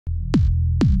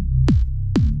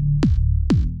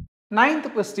Ninth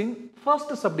question, first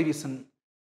subdivision.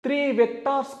 3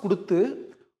 vectors கொடுத்து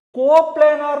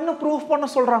கோப்ளேனார்னு proof பண்ண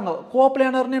சொல்றாங்க.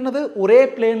 கோப்ளேனார்னு என்னது? ஒரே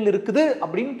பிளேன்ல இருக்குது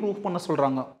அப்படின்னு ப்ரூஃப் பண்ண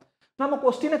சொல்றாங்க. நம்ம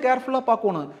क्वेश्चन கேர்ஃபுல்லா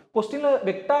பார்க்கணும். क्वेश्चनல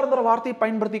வெக்டார்ங்கற வார்த்தையை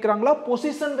பயன்படுத்திக்கறாங்களா,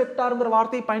 பொசிஷன் வெக்டார்ங்கற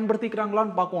வார்த்தையை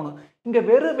பயன்படுத்திக்கறாங்களான்னு பார்க்கணும். இங்க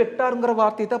வெறும் வெக்டார்ங்கற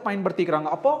வார்த்தையை தான்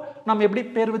பயன்படுத்திக்கறாங்க. அப்போ நம்ம எப்படி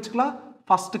பேர் வெச்சுக்கலாம்?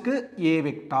 ஃபர்ஸ்ட்க்கு A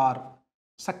vector,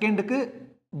 செகண்ட்க்கு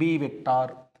B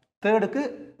vector, தேர்டுக்கு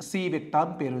C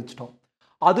வெக்டார்னு பேர் வெச்சிட்டோம்.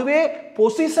 அதுவே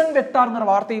பொசிஷன் வெக்டார்ங்கற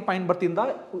வார்த்தையை பயன்படுத்தி இருந்தா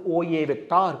OA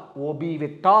vector, OB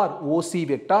vector, OC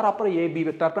vector, அப்புறம் AB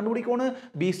வெக்டார் கண்டுபிடிக்கணும்,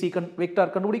 BC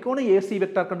வெக்டார் கண்டுபிடிக்கணும், AC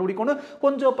வெக்டார் கண்டுபிடிக்கணும்.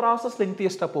 கொஞ்சம் process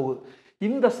lengthiest போகுது.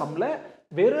 இந்த சம்ல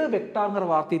வெறும் வெக்டார்ங்கற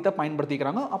வார்த்தையை தான்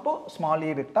பயன்படுத்திக்கறாங்க. அப்போ small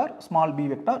a vector, small b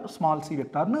vector, small c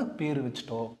வெக்டார்னு பேர்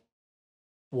வெச்சிட்டோம்.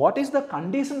 What is the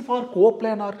condition for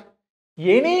coplanar?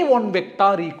 Any one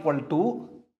vector equal to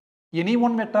any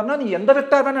one vector na நீ எந்த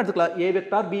வெக்டார் வேணா எடுத்துக்கலாம். A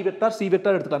vector, B vector, C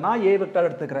vector எடுத்துக்கலாம். நான் A vector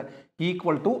எடுத்துக்கறேன்.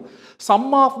 equal to sum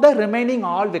of the remaining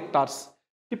all vectors.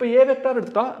 இப்போ A vector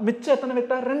எடுத்துட்டா மிச்சம் எத்தனை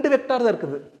வெக்டார்? ரெண்டு வெக்டார் தான்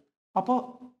இருக்குது. அப்போ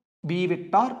B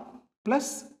vector plus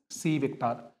C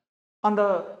vector. அந்த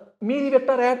மீதி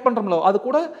வெக்டார் ஆட் பண்றோம்ல, அது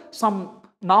கூட சம்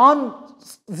நான்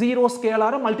ஜீரோ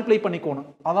ஸ்கேலாரை மல்டிப்ளை பண்ணிக்கணும்.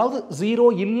 அதாவது ஜீரோ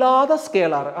இல்லாத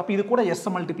ஸ்கேலார். அப்ப இது கூட S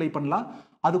மல்டிப்ளை பண்ணலாம்,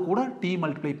 அது கூட T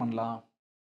மல்டிப்ளை பண்ணலாம்.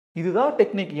 இதுதான்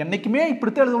டெக்னிக். என்னைக்குமே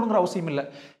இப்படித்தான் எழுதணுங்கிற அவசியம் இல்லை.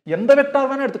 எந்த வெக்டார்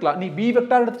வேணா எடுத்துக்கலாம். நீ B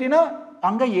வெக்டார் எடுத்துட்டீங்கன்னா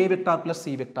அங்க A vector plus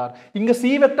C vector, இங்க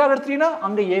C வெக்டார் எடுத்துட்டீங்கன்னா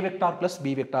அங்க A vector plus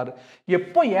B vector.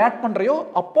 எப்போ ஆட் பண்றையோ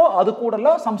அப்போ அது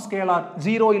கூட சம் ஸ்கேலார்,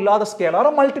 ஜீரோ இல்லாத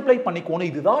ஸ்கேலாரை மல்டிப்ளை பண்ணிக்கணும்.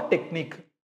 இதுதான் டெக்னிக்.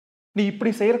 நீ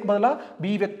இப்படி செய்யறதுக்கு பதிலா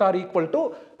B vector equal to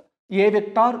A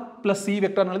vector plus C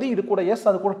vector எழுதி இது கூட S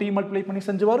அது கூட T மல்டிப்ளை பண்ணி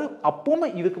செஞ்சுவாரு.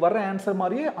 அப்பவும் இதுக்கு வர்ற ஆன்சர்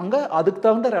மாதிரியே அங்க அதுக்கு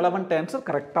தகுந்த ரெலவெண்ட் ஆன்சர்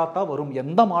கரெக்டா தான் வரும்.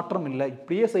 எந்த மாற்றம் இல்லை.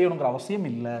 இப்படியே செய்யணுங்கிற அவசியம்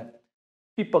இல்லை.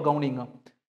 இப்ப கவனிங்க.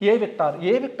 A வெக்டார்,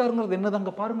 A வெக்டார்ங்கிறது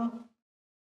என்னதாங்க பாருங்க.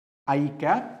 I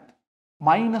cap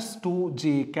minus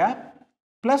 2j cap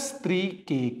plus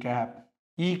 3k cap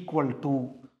equal to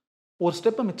ஒரு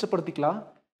ஸ்டெப்பை மிச்சப்படுத்திக்கலாம்.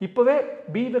 இப்பவே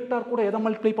B வெக்டார் கூட எதை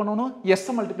மல்டிப்ளை பண்ணணும்? S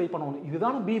மல்டிப்ளை பண்ணணும்.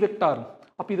 இதுதான் B வெக்டார்.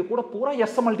 அப்ப இது கூட பூரா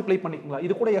S மல்டிப்ளை பண்ணிக்கலாம்.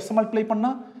 இது கூட S மல்டிப்ளை பண்ணா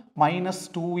minus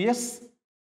 2s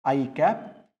I cap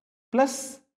plus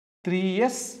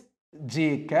 3s j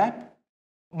cap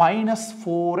minus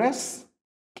 4s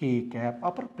k cap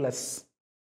அப்புறம் பிளஸ்.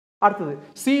 அடுத்தது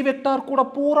C வெக்டார் கூட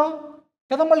பூரா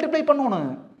எதை மல்டிப்ளை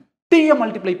பண்ணணும்? T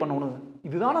மல்டிப்ளை பண்ணணும்.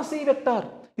 இதுதான C வெக்டார்.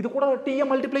 இது கூட T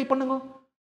மல்டிப்ளை பண்ணுங்க.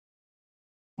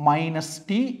 minus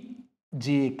T j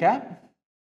cap,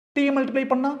 T multiply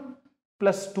பண்ணா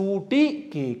plus 2T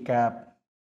k cap.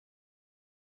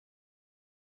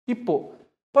 இப்போ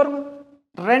பாருங்க,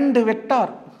 ரெண்டு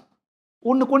வெக்டார்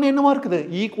ஒண்ணுக்கு ஒண்ணு என்னவா இருக்குது?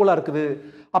 ஈக்குவலா இருக்குது.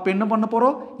 அப்ப என்ன பண்ண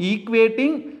போறோம்?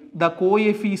 Equating the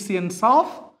coefficients of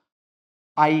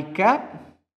I cap,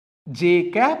 j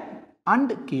cap and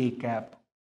k cap.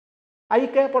 I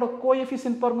cap ஓட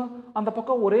கோஎஃபிஷியன்ட் பாருங்க, அந்த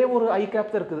பக்கம் ஒரே ஒரு I cap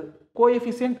தான் இருக்குது.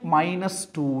 Coefficient minus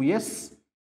 2s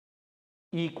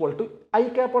equal to I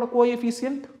cap ஓட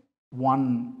கோஎஃபிஷியன்ட் 1.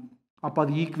 அப்ப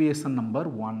அது ஈக்குவேஷன் நம்பர்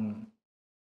 1.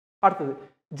 அடுத்தது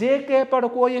j cap ஓட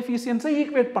கோஎஃபிஷியன்ட்ஸை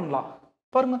ஈக்குவேட் பண்ணலாம்.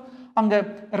 பாருங்க, அங்க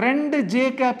ரெண்டு j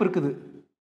cap இருக்குது.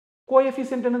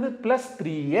 கோஎஃபிஷியன்ட் என்னது? பிளஸ்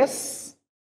 3s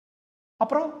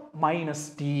அப்புறம் மைனஸ்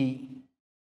t.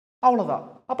 அவ்வளவுதான்.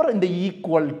 அப்புறம் இந்த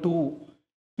ஈக்குவல் டு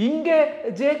இங்க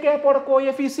j cap ஓட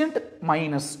கோஎஃபிஷியன்ட்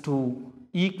 -2,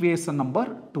 ஈக்குவேஷன் நம்பர்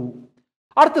 2.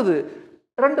 அடுத்தது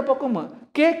ரெண்டு பக்கமும்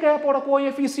k cap ஓட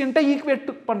கோஎஃபிஷியன்ட்டை ஈக்குவேட்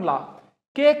பண்ணலாம்.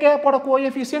 k cap ஓட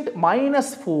கோஎஃபிஷியன்ட்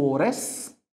 -4s,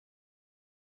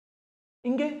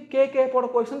 இங்க k cap ஓட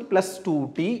coefficient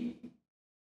 +2t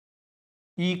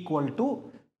equal to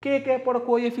k cap ஓட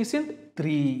கோஎஃபிஷியன்ட்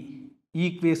 3,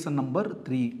 ஈக்குவேஷன் நம்பர்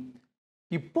 3.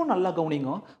 இப்போ நல்லா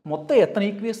கவனிங்க, மொத்தம் எத்தனை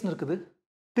ஈக்குவேஷன் இருக்குது?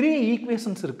 3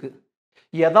 ஈக்குவேஷன்ஸ் இருக்கு.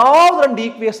 ஏதாவது ரெண்டு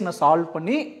ஈக்குவேஷனை சால்வ்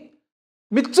பண்ணி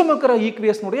மிச்சம் இருக்கிற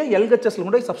ஈக்குவேஷனுடைய எல்ஹெச்எஸ்ல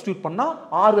கொண்டு சப்ஸ்டிட்யூட் பண்ணா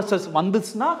ஆர்ஹெச்எஸ்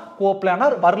வந்துச்சுன்னா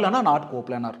கோப்ளானார், வரலன்னா நாட்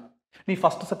கோப்ளானார். நீ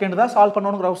ஃபர்ஸ்ட் செகண்ட் தான் சால்வ்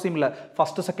பண்ணணுங்கிற அவசியம் இல்லை.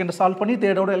 ஃபர்ஸ்ட் செகண்ட் சால்வ் பண்ணி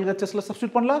தேர்டோட எல்ஹெச்எஸ்ல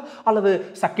சப்ஸ்டிட்யூட் பண்ணலாம், அல்லது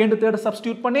செகண்ட் தேர்ட்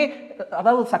சப்ஸ்டிட்யூட் பண்ணி,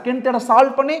 அதாவது செகண்ட் தேர்டை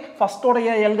சால்வ் பண்ணி ஃபர்ஸ்டோட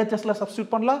எல்ஹெச்எஸ்ல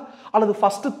சப்ஸ்டிட்யூட் பண்ணலாம், அல்லது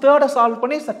ஃபர்ஸ்ட் தேர்டை சால்வ்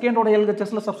பண்ணி செகண்டோட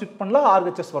எல்ஹெச்எஸ்ல சப்ஸ்டிட்யூட் பண்ணலாம்,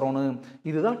 ஆர்ஹெச்எஸ் வரணும்.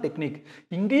 இதுதான் டெக்னிக்.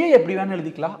 இங்கேயே எப்படி வேணும்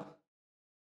எழுதிக்கலாம்.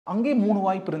 அங்கே 3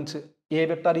 வாய்ப்பு இருந்துச்சு. A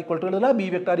வெக்டார் ஈக்குவல் டு எழுதலாம், B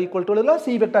வெக்டார் ஈக்குவல் டு எழுதலாம்,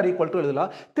 C வெக்டார் ஈக்குவல் டு எழுதலாம்.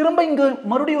 திரும்ப இங்க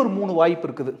மறுபடியும் ஒரு 3 வாய்ப்பு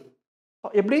இருக்குது.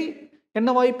 எப்படி? என்ன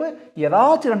வாய்ப்பு?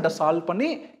 ஏதாச்சும் ரெண்டை சால்வ் பண்ணி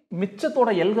மிச்சத்தோட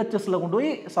எல்ஹெச்எஸ்ல கொண்டு போய்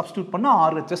சப்ஸ்டிட்யூட் பண்ண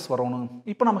ஆர்ஹெச்எஸ் வரணும்.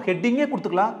 இப்போ நம்ம ஹெட்டிங்கே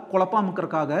கொடுத்துக்கலாம் குழப்பம்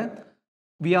இருக்கிறதுக்காக.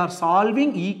 we are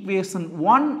solving equation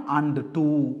 1 and 2.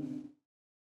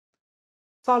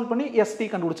 Solve பண்ணி ST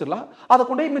கண்டுபிடிச்சிடலாம். அதை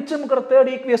கொண்டு போய் மிச்சம் இருக்கிற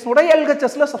தேர்ட் ஈக்குவேஷனோட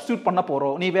LHSல சப்ஸ்டியூட் பண்ண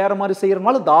போறோம். நீ வேற மாதிரி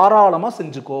செய்யறதுனால தாராளமா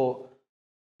செஞ்சுக்கோ.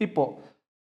 இப்போ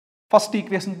ஃபர்ஸ்ட்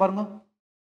ஈக்குவேஷன் பாருங்க.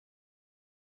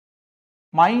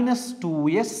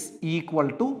 -2s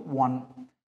 = 1.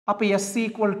 அப்ப s =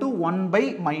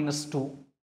 1/-2.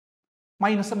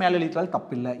 மைனஸ் மேல எழுதிட்டால்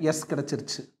தப்பில்லை. s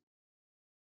கிடைச்சிருச்சு.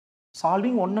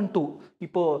 Solving 1 and 2.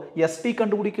 இப்போ ST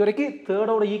கண்டுபிடிக்க வரைக்கும்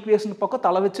தேர்டோட ஈக்குவேஷன் பக்கம்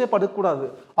தலை வச்சே படுக்கக்கூடாது.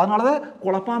 அதனாலதான்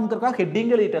குழப்பாமக்கிறதுக்காக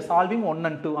ஹெட்டிங் எழுதிட்டேன். Solving 1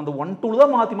 and 2. அந்த 1 2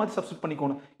 தான் மாத்தி மாத்தி சப்ஸ்டியூட்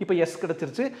பண்ணிக்கணும். இப்போ s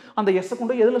கிடைச்சிருச்சு. அந்த s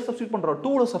கொண்டு எதுல சப்ஸ்டியூட் பண்றோம்?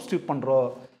 2ல சப்ஸ்டியூட் பண்றோம்.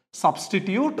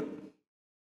 Substitute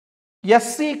s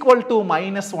 =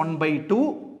 -1/2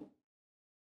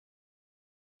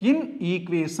 in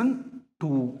equation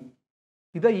 2.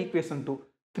 இதான் ஈக்குவேஷன் 2.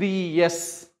 3s.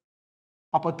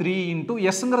 அப்ப 3 into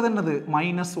sங்கிறது என்னது?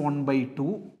 -1/2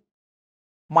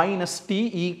 minus t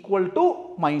 =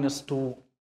 -2.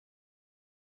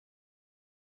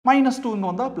 -2 இங்க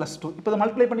வந்தா +2. இப்போ இதை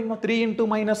மல்டிப்ளை பண்ணிக்கணும். 3 into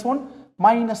 -1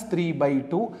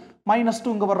 -3/2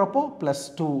 -2 இங்க வர்றப்போ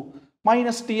 +2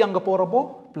 -t அங்க போறப்போ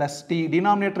 +t.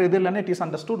 டினாமினேட்டர் எது இல்லைன்னா it is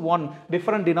understood 1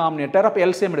 different denominator. அப்போ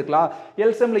எல்சிஎம் எடுக்கலாம்.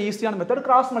 எல்சிஎம்ல ஈஸியான மெத்தட்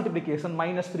கிராஸ் மல்டிப்ளிகேஷன்.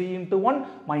 -3 into 1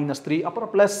 -3 அப்புறம்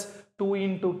 +2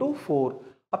 into 2 4.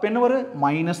 அப்ப என்ன வரும்?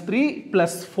 -3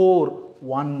 + 4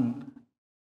 1.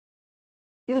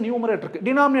 இது நியூமரேட்டருக்கு.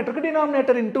 டினாமினேட்டருக்கு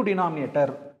denominator into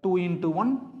denominator 2 into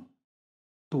 1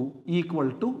 2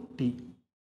 = t.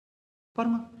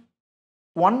 பாருங்க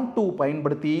 1 2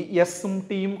 பயன்படுத்தி s உம்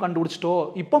t உம் கண்டுபிடிச்சிட்டோம்.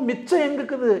 இப்போ மிச்சம் எங்க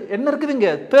இருக்குது? என்ன இருக்குது? இங்க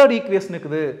தேர்ட் ஈக்குவேஷன்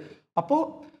இருக்குது. அப்போ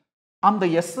அந்த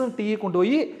s t கொண்டு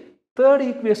போய் தேர்ட்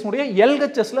ஈக்குவேஷனுடைய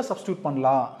LHSல சப்ஸ்டிட்யூட்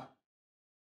பண்ணலாம்.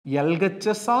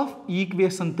 LHS ஆஃப்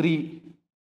ஈக்குவேஷன் 3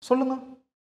 சொல்லுங்க.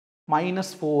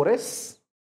 -4s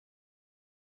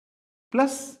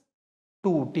plus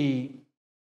 2t.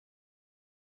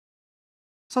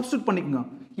 சப்ஸ்டிட்யூட் பண்ணிக்கோங்க.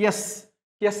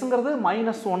 sங்கிறது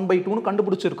 -1/2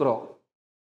 கண்டுபிடிச்சிருக்கிறோம்.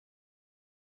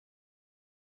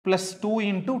 +2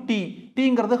 into t.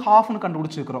 tங்கிறது ½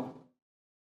 கண்டுபிடிச்சிருக்கிறோம்.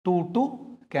 2 2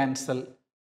 கேன்சல்.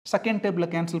 செகண்ட் டேபிள்ல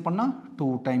கேன்சல் பண்ணா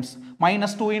 2 times.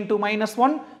 -2 into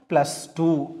 -1 +2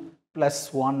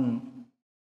 +1.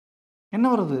 என்ன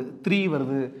வருது? 3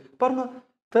 வருது. பாருங்க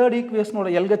தேர்ட் ஈக்குவேஷனோட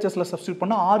LHSல சப்ஸ்டிட்யூட்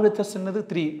பண்ணா RHS என்னது?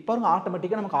 3. பாருங்க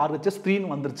ஆட்டோமேட்டிக்கா நமக்கு RHS 3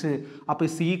 ன்னு வந்துருச்சு. அப்ப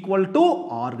is equal to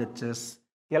RHS.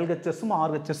 LHS um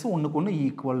RHS ஒண்ணுக்கு ஒண்ணு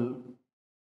ஈக்குவல்.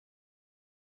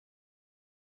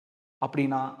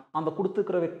 அப்படின்னா அந்த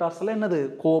கொடுத்துக்கிற வெக்டார்ஸ்ல என்னது?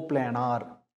 கோப்ளானார்.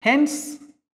 ஹென்ஸ்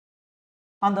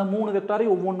அந்த 3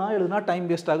 வெக்டாரையும் ஒவ்வொன்றா எழுதுனா டைம்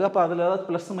வேஸ்ட் ஆகும். அப்போ அதில் ஏதாவது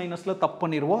ப்ளஸ் மைனஸில் தப்பு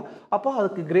பண்ணிடுவோம். அப்போ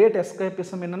அதுக்கு கிரேட்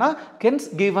எஸ்கேபிசம் என்னன்னா hence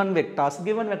given vectors.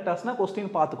 Given வெக்டார்ஸ்னா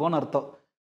question பார்த்துக்கோன்னு அர்த்தம்.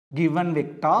 கிவன்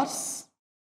வெக்டார்ஸ்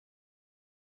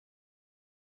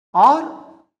ஆர்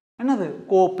என்னது?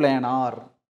 கோப்ளானார்.